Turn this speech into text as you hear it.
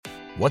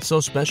What's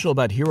so special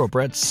about Hero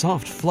Bread's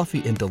soft,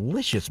 fluffy, and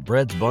delicious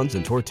breads, buns,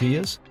 and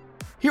tortillas?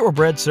 Hero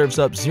Bread serves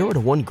up 0 to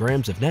 1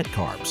 grams of net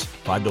carbs,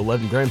 5 to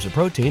 11 grams of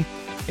protein,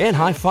 and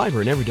high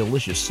fiber in every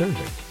delicious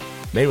serving.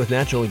 Made with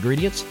natural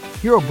ingredients,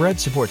 Hero Bread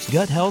supports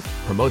gut health,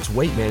 promotes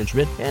weight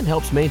management, and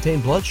helps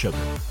maintain blood sugar.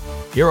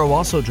 Hero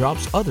also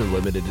drops other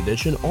limited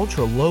edition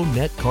ultra-low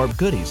net carb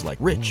goodies like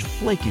rich,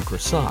 flaky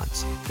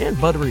croissants and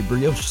buttery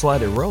brioche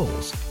slider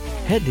rolls.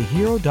 Head to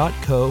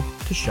hero.co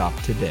to shop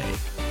today.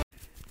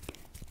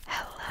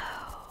 Hello,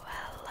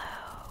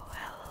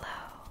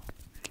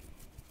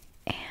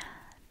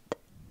 and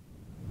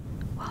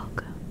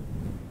welcome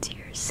to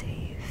your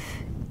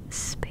safe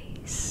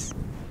space.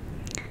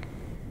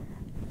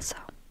 So,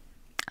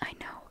 I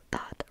know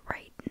that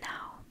right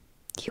now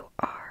you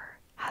are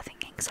having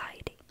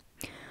anxiety,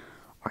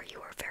 or you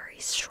are very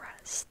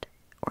stressed,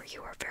 or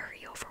you are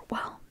very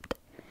overwhelmed.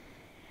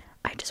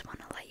 I just want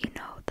to let you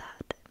know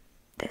that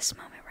this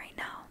moment right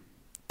now,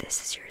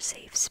 this is your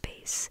safe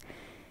space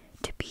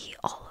to be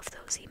all of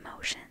those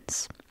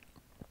emotions,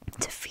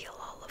 to feel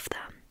all of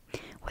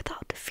them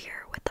without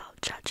fear,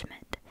 without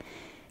judgment,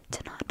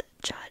 to not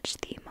judge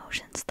the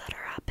emotions that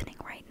are happening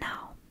right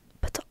now,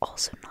 but to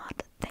also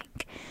not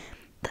think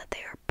that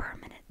they are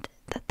permanent,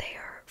 that they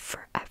are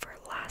forever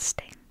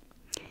lasting.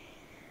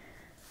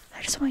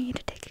 I just want you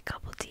to take a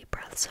couple deep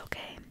breaths,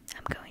 okay?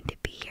 I'm going to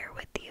be here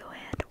with you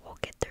and we'll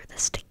get through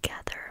this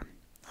together.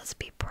 Let's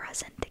be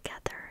present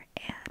together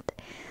and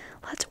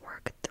let's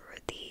work through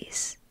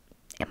these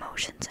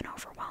emotions and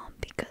overwhelm,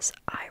 because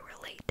I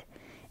relate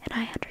and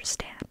I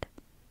understand.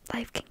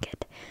 Life can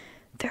get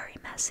very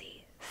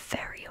messy,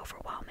 very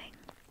overwhelming,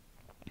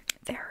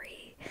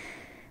 very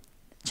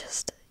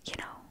just,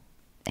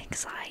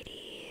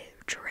 anxiety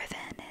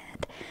driven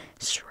and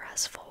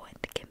stressful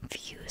and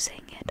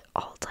confusing, and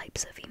all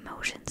types of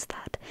emotions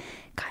that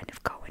kind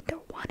of go into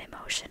one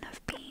emotion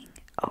of being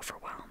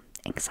overwhelmed,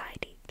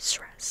 anxiety,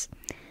 stress.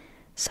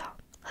 So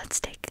let's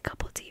take a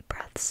couple deep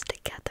breaths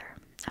together,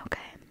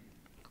 okay?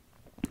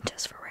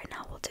 Just for right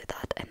now, we'll do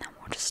that, and then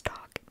we'll just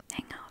talk,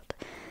 hang out.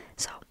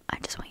 So I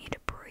just want you to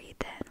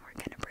breathe in. We're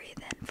going to breathe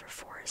in for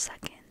 4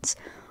 seconds,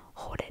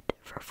 hold it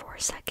for 4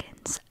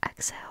 seconds,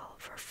 exhale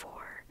for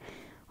 4,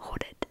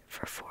 hold it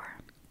for 4.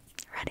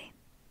 Ready?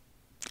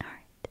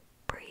 Alright,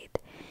 breathe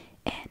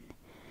in.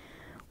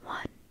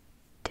 1,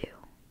 2,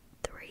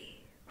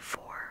 3,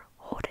 4,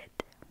 hold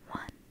it.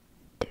 1,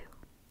 2,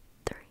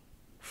 3,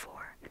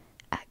 4,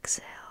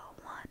 exhale.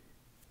 1,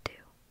 2,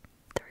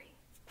 3,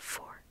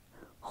 4,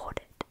 hold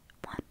it.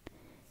 1,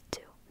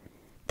 2,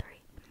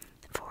 3,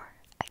 4.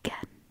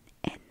 Again,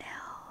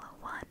 inhale.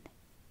 1,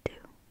 2,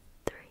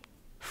 3,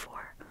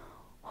 4,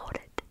 hold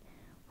it.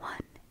 1,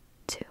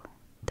 2,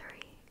 3,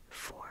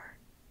 4,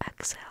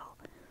 exhale.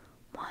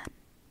 1,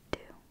 2,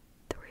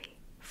 3,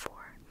 4,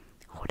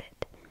 hold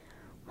it.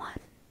 1,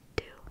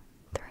 2,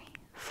 3,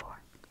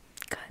 4.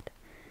 Good.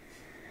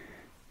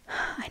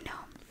 I know.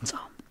 So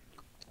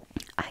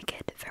I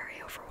get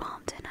very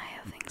overwhelmed and I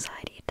have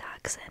anxiety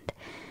attacks and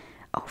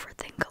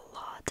overthink a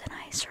lot and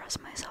I stress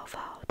myself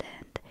out,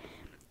 and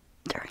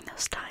during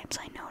those times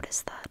I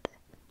notice that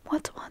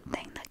what's one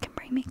thing that can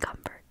bring me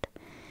comfort?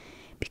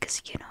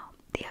 Because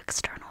the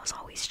external is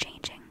always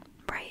changing,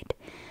 right?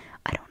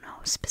 I don't know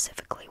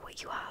specifically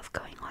what you have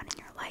going on in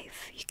your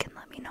life. You can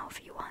let me know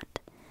if you want.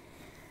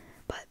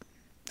 But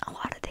a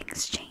lot of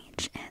things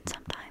change, and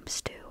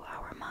sometimes too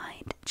our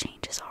mind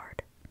changes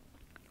hard.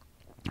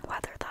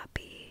 Whether that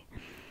be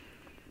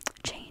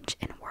change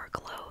in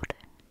workload,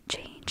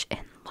 change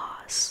in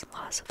loss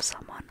of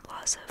someone,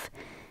 loss of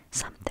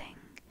something,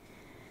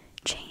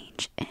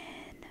 change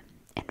in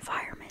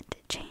environment,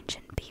 change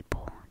in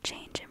people,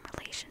 change in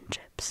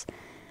relationships,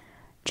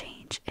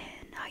 change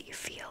in how you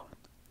feel.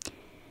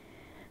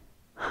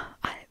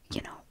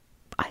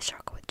 I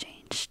struggle with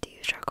change. Do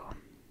you struggle?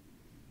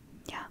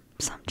 Yeah,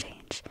 some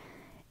change.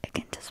 It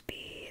can just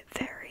be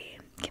very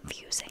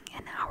confusing,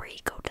 and our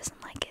ego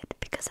doesn't like it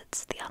because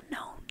it's the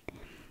unknown.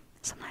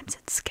 Sometimes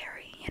it's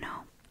scary,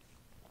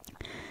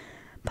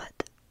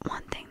 But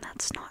one thing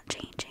that's not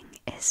changing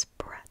is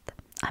breath.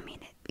 I mean,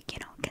 it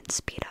can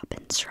speed up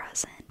in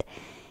stress, and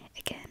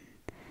it can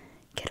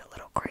get a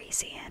little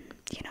crazy and,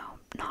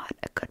 not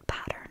a good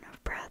pattern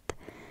of breath.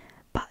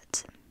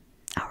 But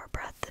our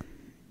breath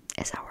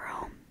is our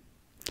home.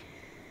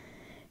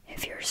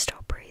 If you're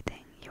still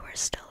breathing, you are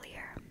still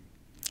here.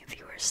 If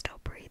you are still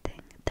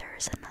breathing, there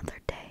is another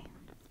day.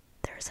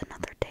 There's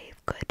another day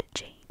of good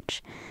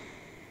change.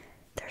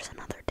 There's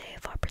another day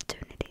of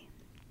opportunity.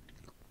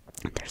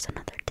 There's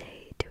another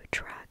day to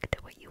attract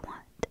what you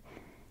want,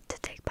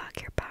 to take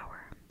back your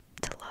power,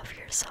 to love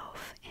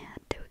yourself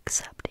and to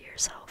accept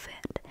yourself,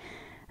 and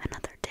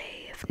another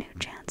day of new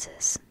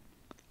chances.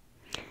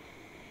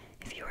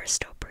 If you are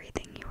still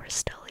breathing, you are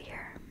still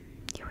here.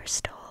 You are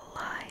still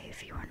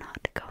alive. You are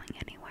not going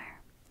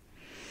anywhere.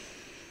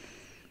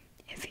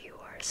 If you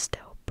are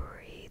still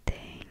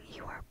breathing,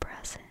 you are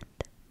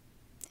present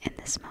in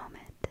this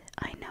moment.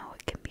 I know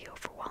it can be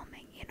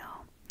overwhelming,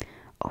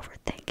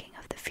 overthinking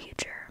of the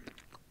future,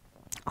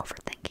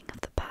 overthinking of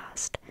the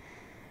past,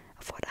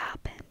 of what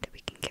happened. We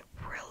can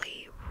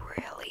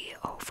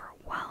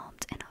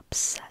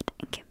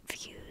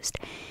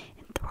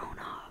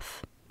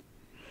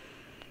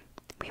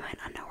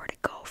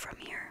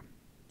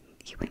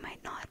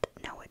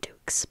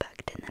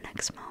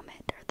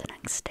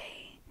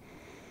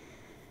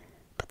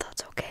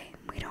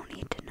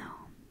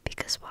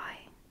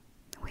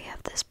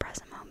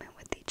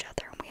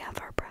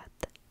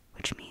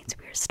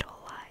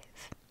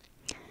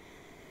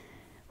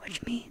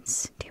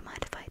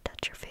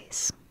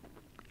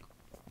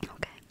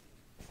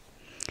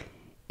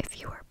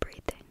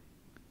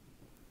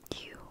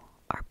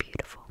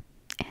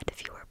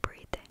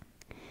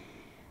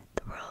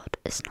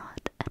is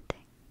not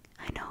ending.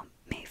 I know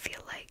it may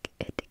feel like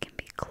it can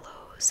be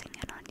closing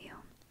in on you.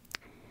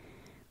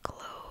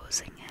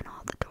 Closing in,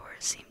 all the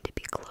doors seem to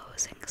be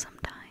closing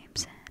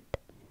sometimes, and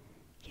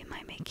it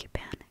might make you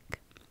panic.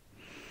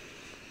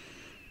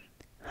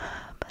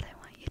 But I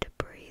want you to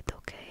breathe,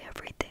 okay?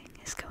 Everything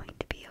is going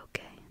to be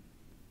okay.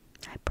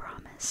 I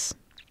promise.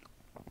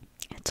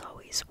 It's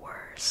always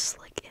worse,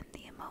 like in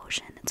the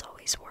emotion, it's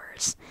always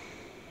worse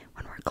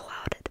when we're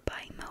clouded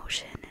by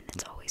emotion, and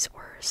it's always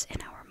worse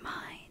in our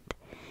mind.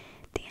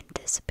 The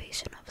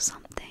anticipation of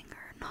something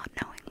or not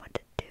knowing what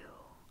to do.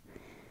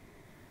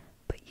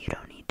 But you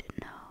don't need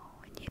to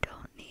know, and you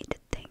don't need to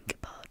think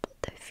about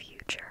the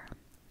future.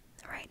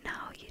 Right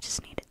now, you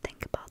just need to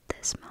think about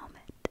this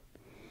moment.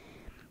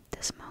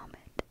 This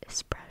moment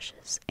is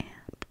precious,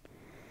 and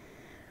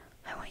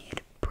I want you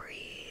to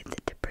breathe,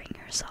 to bring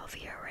yourself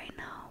here right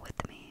now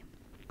with me.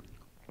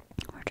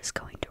 We're just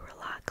going to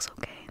relax,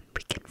 okay?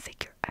 We can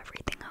figure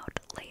everything out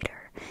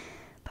later,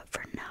 but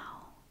for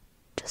now,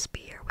 just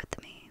be here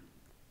with me.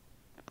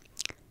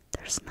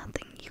 There's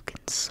nothing you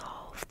can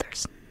solve,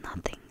 there's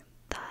nothing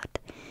that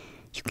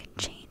you can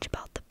change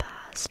about the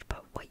past,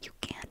 but what you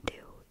can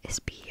do is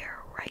be here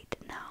right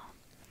now,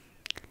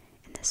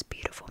 in this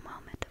beautiful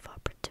moment of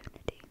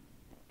opportunity.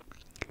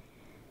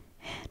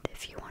 And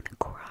if you want to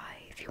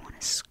cry, if you want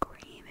to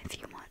scream, if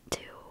you want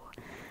to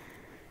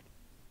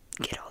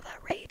get all that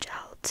rage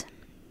out,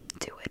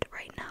 do it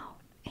right now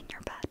in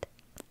your bed.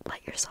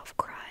 Let yourself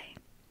cry.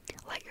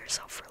 Let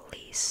yourself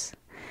release.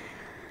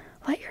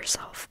 Let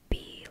yourself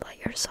be. Let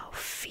yourself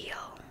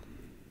feel.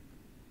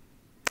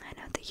 I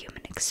know the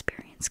human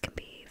experience can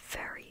be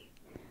very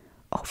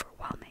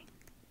overwhelming,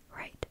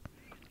 right?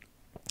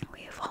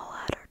 We have all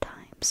had our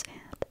times,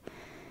 and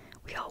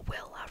we all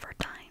will have our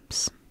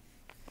times.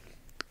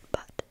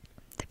 But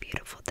the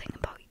beautiful thing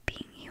about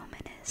being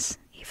human is,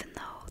 even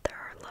though there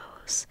are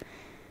lows,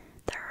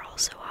 there are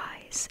also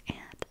highs,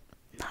 and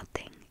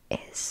nothing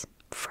is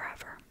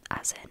forever.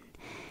 As in,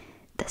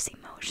 this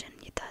emotion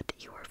that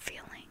you are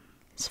feeling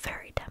is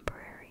very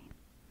temporary.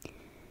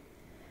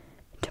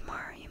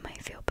 Tomorrow you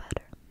might feel better.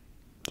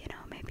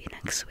 Maybe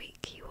next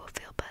week you will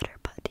feel better,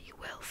 but you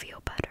will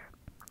feel better.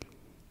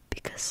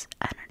 Because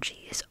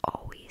energy is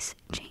always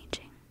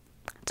changing.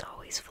 It's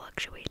always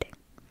fluctuating.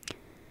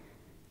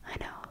 I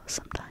know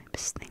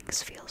sometimes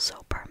things feel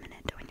so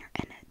permanent when you're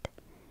in it.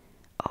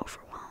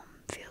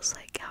 Overwhelm feels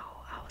like,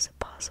 how is it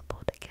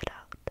possible to get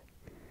out?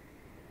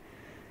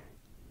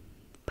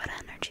 But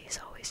energy is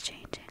always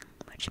changing,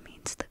 which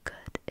means the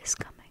good is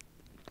coming.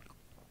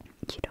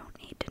 You don't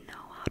need to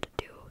know how to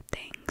do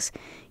things.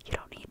 You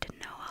don't need to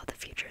know how the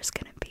future is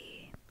going to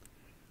be.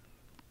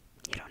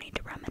 You don't need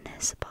to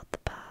reminisce about the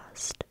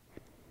past.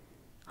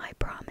 I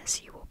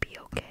promise you will be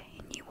okay,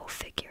 and you will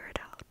figure it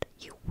out.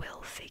 You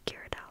will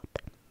figure it out.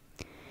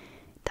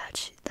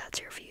 That's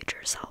your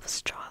future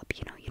self's job.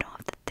 You don't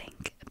have to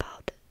think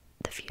about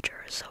the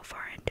future so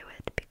far into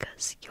it,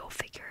 because you'll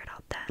figure it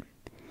out then.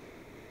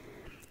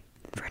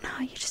 For now,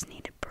 you just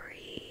need to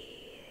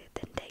breathe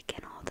and take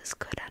in all this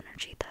good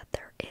energy that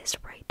there is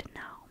right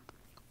now.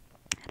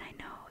 And I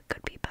know it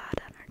could be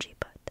bad energy,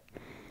 but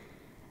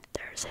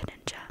there's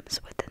hidden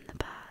gems within the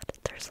bad.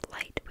 There's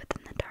light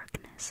within the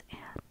darkness,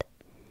 and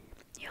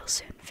you'll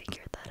soon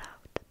figure that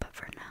out. But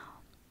for now,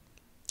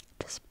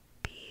 just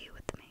be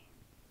with me,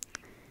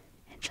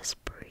 and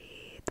just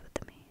breathe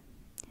with me,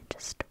 and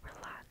just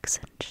relax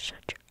and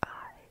shut your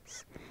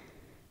eyes.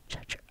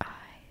 Shut your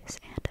eyes,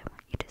 and I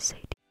want you to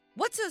say,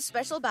 what's so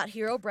special about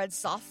Hero Bread's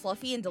soft,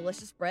 fluffy, and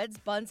delicious breads,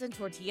 buns, and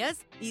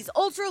tortillas? These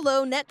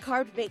ultra-low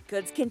net-carb baked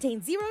goods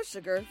contain zero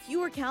sugar,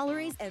 fewer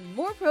calories, and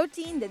more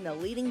protein than the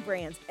leading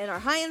brands, and are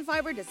high in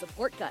fiber to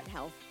support gut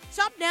health.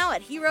 Shop now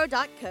at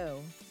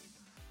hero.co.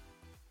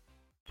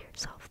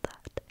 yourself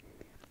that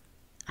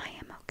I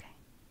am okay,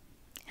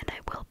 and I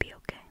will be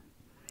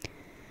okay.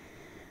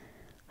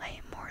 I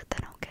am more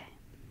than okay.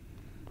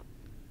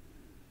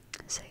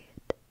 Say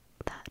it,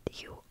 that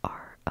you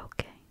are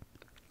okay.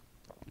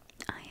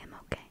 I am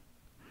okay,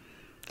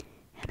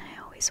 and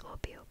I always will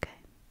be okay.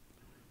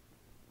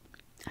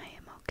 I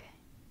am okay,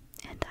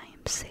 and I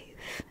am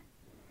safe.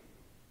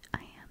 I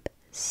am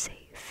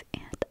safe,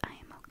 and I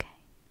am okay.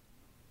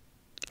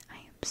 I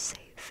am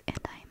safe, and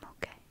I am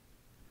okay.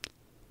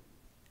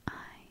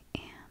 I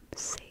am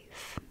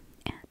safe,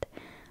 and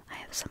I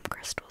have some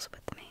crystals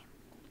with me.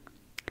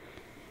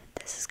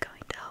 This is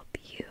going to help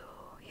you.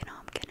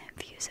 I'm going to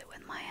infuse it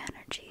with my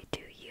energy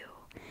to you,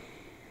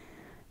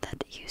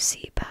 that you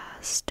see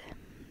past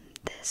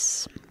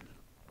this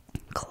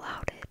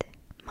clouded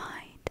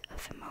mind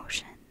of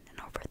emotion and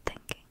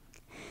overthinking,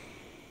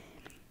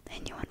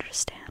 and you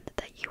understand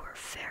that you are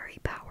very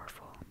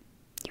powerful.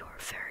 You are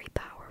very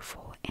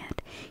powerful,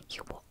 and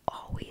you will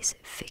always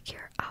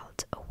figure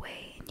out a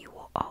way, and you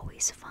will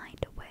always find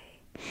a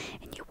way,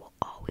 and you will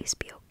always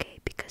be okay,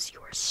 because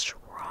you are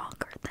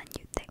stronger than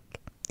you think.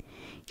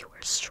 You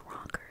are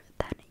stronger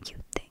than you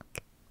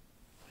think.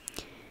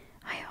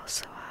 I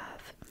also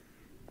have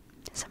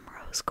some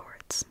rose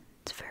quartz.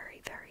 It's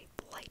very, very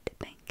light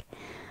pink,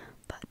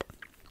 but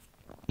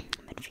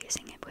I'm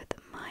infusing it with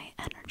my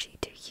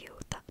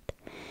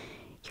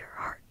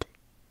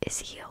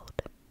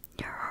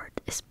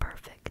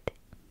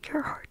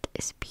Your heart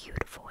is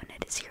beautiful and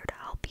it is here to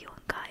help you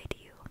and guide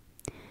you.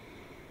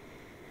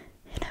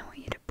 And I want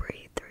you to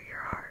breathe through your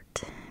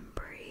heart and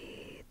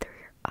breathe through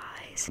your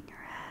eyes and your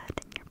head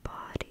and your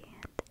body,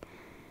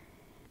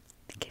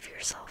 and give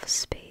yourself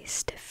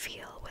space to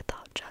feel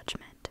without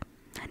judgment.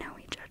 I know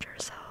we judge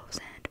ourselves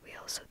and we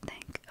also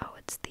think, oh,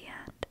 it's the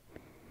end.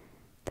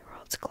 The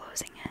world's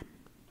closing in.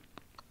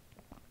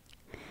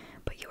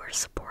 But you are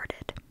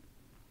supported.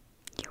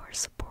 You are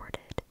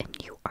supported and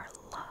you are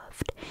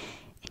loved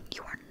and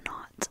you are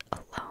not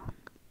alone.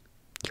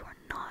 You are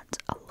not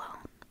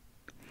alone.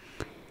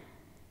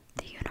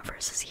 The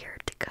universe is here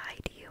to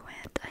guide you,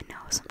 and I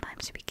know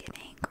sometimes we get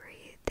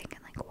angry thinking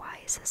like, why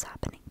is this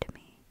happening to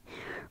me?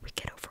 We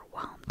get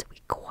overwhelmed, we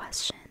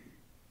question.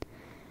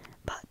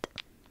 But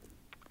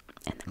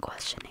in the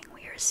questioning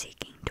we are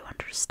seeking to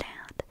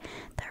understand.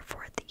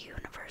 Therefore the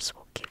universe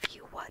will give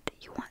you what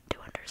you want to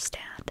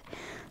understand.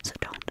 So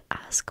don't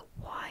ask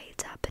why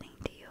it's happening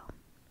to you.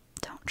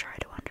 Don't try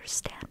to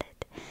understand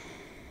it.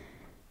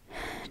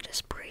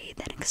 Just breathe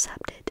and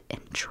accept it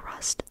and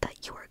trust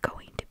that you are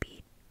going to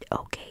be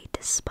okay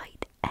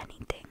despite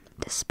anything,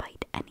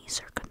 despite any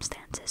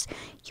circumstances.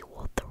 You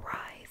will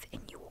thrive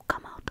and you will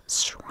come out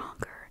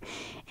stronger,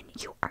 and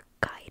you are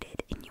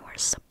guided and you are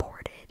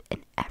supported,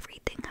 and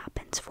everything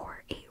happens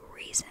for a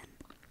reason.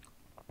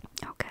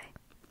 Okay?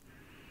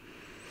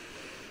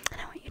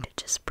 And I want you to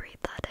just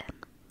breathe that in.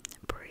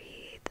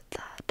 Breathe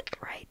that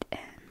right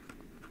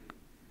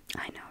in.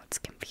 I know it's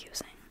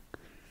confusing.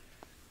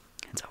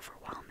 It's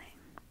overwhelming.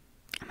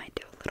 I might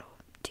do a little.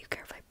 Do you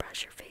care if I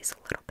brush your face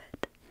a little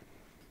bit?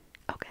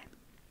 Okay.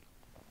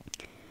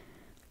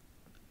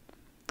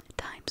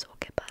 Times will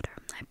get better.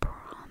 I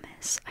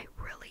promise. I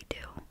really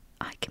do.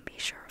 I can be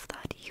sure of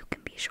that. You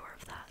can be sure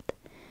of that.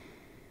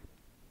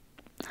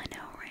 I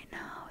know right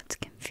now it's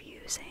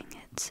confusing.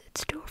 It's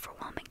too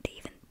overwhelming to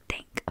even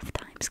think of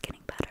times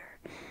getting better.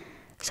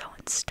 So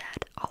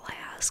instead, all I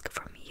ask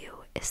from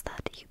you is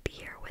that you be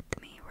here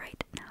with me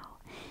right now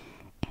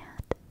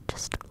and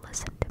just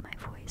listen to my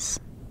voice.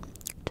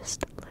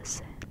 Just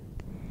listen.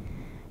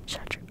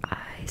 Shut your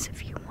eyes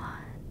if you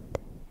want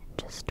and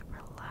just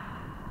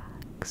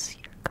relax.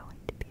 You're going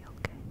to be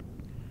okay.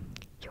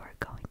 You are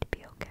going to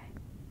be okay.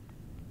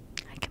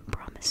 I can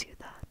promise you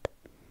that.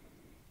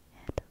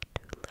 And I'll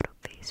do a little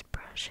face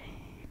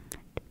brushing.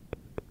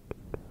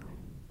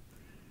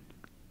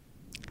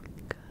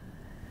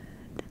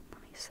 Good.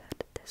 Let me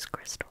set this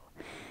crystal.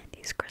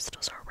 These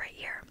crystals are right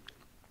here.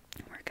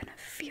 We're gonna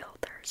feel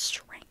their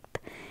strength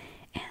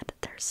and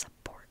their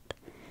support.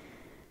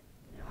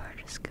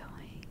 We're just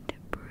going to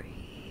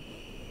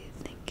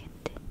breathe and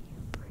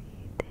continue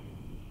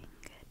breathing.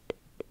 Good.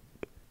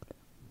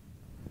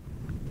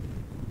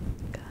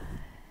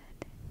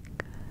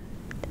 Good.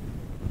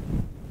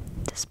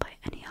 Despite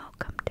any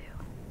outcome too,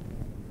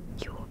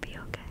 you will be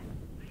okay.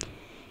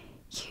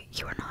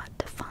 You are not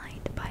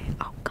defined by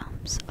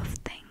outcomes of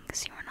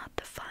things. You are not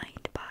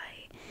defined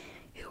by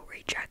who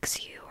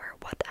rejects you or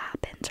what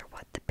happens or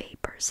what the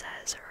paper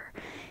says or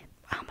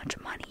how much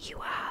money you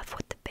have,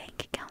 what the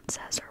bank account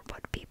says, or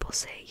what people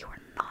say. You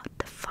are not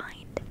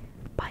defined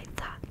by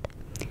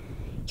that.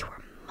 You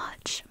are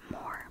much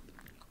more.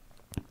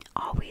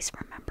 Always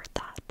remember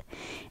that.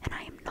 And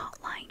I am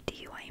not lying to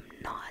you. I am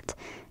not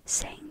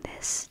saying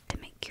this to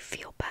make you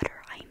feel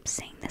better. I am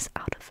saying this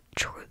out of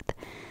truth,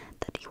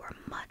 that you are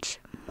much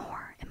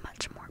more and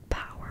much more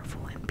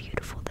powerful and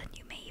beautiful than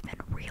you may even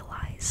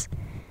realize.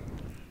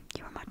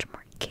 You are much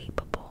more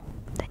capable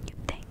than you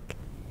think.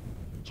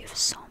 You have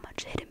so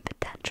much hidden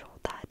potential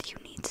that you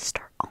need to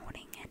start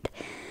owning and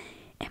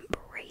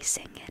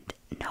embracing it,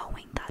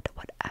 knowing that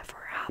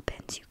whatever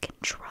happens, you can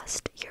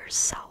trust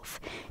yourself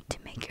to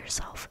make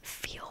yourself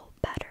feel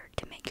better,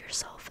 to make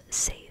yourself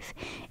safe,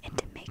 and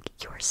to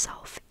make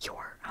yourself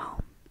your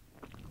home.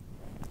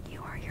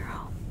 You are your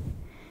home,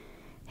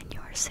 and you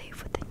are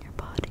safe within your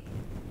body.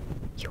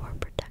 You are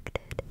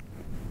protected.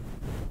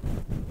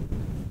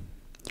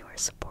 You are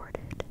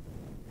supported.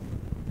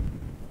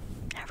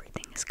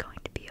 Everything is going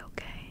to be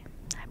okay.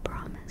 I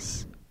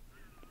promise.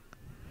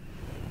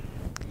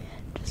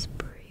 And just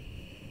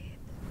breathe,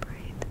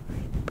 breathe,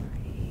 breathe,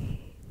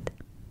 breathe.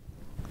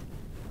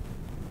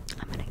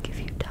 I'm gonna give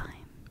you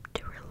time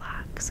to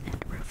relax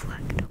and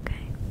reflect,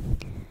 okay?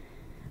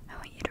 I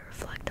want you to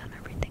reflect on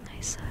everything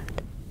I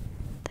said.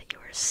 That you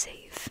are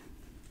safe.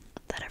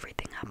 That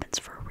everything happens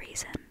for a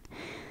reason.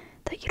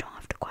 That you don't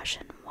have to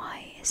question,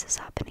 why is this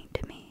happening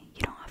to me?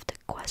 You don't have to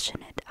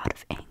question it out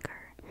of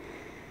anger.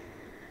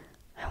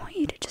 I want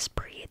you to just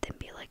breathe and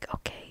be like,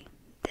 okay,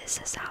 this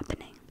is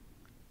happening,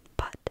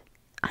 but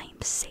I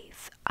am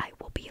safe. I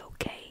will be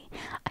okay.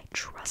 I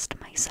trust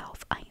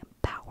myself. I am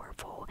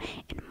powerful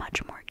and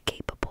much more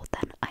capable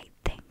than I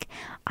think.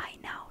 I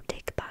now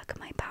take back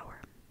my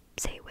power.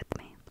 Say it with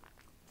me.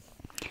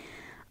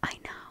 I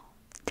now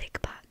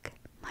take back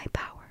my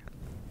power.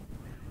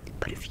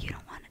 But if you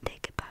don't want to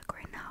take it back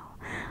right now,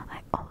 I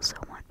also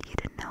want you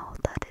to know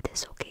that it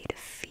is okay to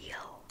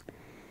feel.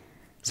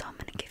 So I'm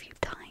going to give you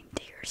time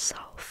to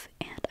yourself,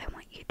 and I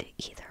want you to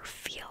either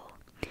feel,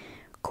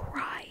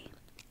 cry,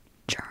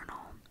 journal,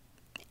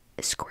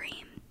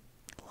 scream,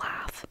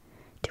 laugh,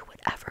 do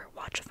whatever,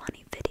 watch a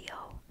funny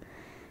video,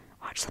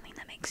 watch something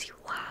that makes you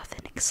laugh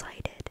and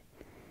excited,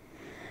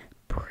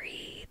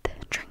 breathe,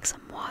 drink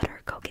some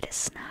water, go get a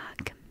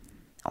snack,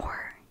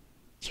 or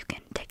you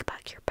can take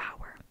back your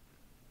power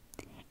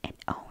and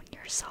own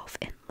yourself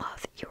and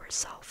love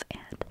yourself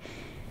and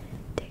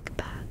take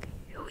back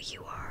who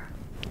you are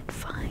and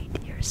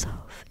find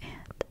yourself,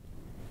 and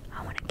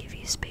I want to give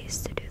you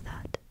space to do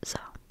that. So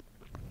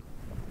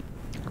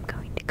I'm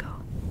going to go,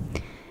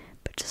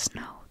 but just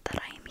know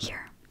that I am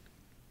here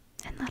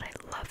and that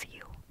I love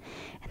you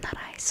and that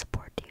I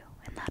support you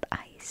and that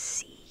I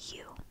see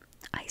you.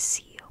 I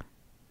see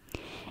you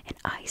and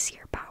I see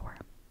your power,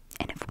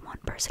 and if one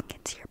person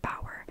can see your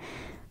power,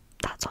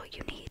 that's all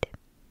you need,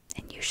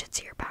 and you should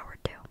see your power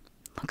too.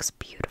 It looks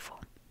beautiful.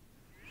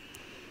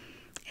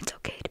 It's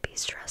okay to be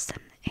stressed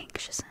and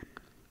anxious and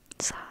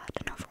sad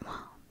and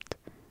overwhelmed,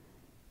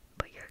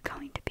 but you're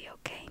going to be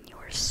okay, and you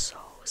are so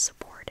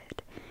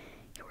supported.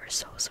 You are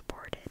so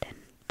supported, and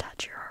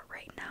touch your heart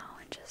right now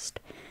and just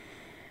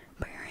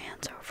put your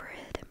hands over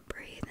it and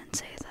breathe and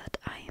say that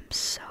I am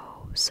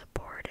so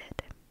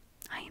supported.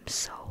 I am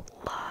so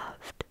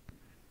loved,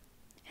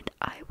 and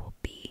I will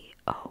be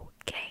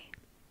okay.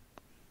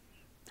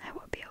 I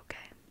will be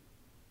okay.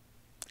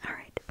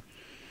 Alright.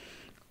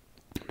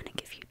 I'm gonna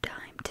give you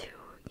time to,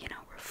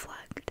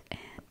 reflect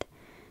and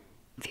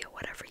feel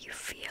whatever you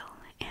feel,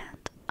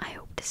 and I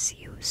hope to see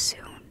you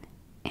soon,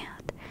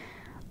 and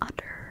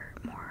under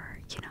more,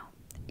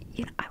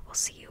 I will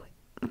see you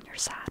when you're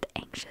sad,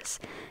 anxious,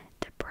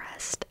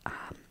 depressed,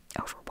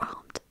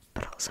 overwhelmed,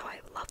 but also I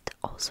would love to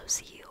also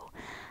see you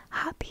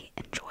happy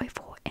and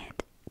joyful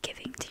and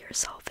giving to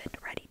yourself and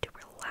ready to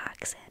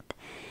relax and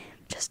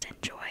just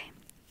enjoy.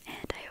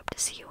 And I hope to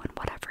see you in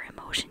whatever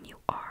emotion you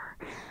are.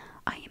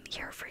 I am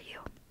here for you,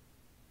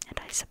 and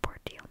I support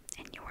you,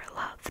 and you are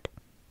loved.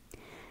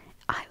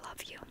 I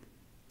love you,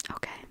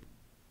 okay?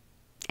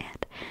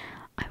 And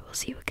I will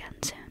see you again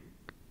soon.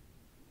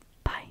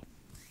 Bye.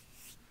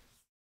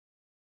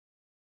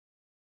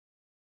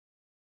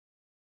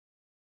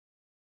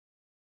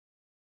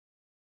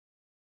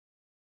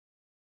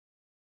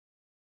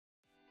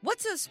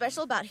 What's so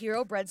special about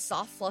Hero Bread's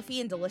soft, fluffy,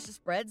 and delicious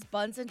breads,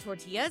 buns, and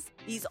tortillas?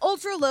 These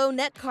ultra-low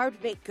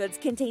net-carb baked goods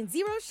contain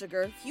zero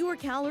sugar, fewer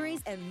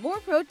calories, and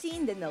more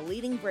protein than the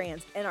leading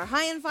brands, and are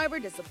high in fiber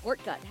to support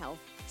gut health.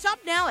 Shop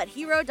now at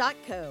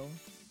Hero.co.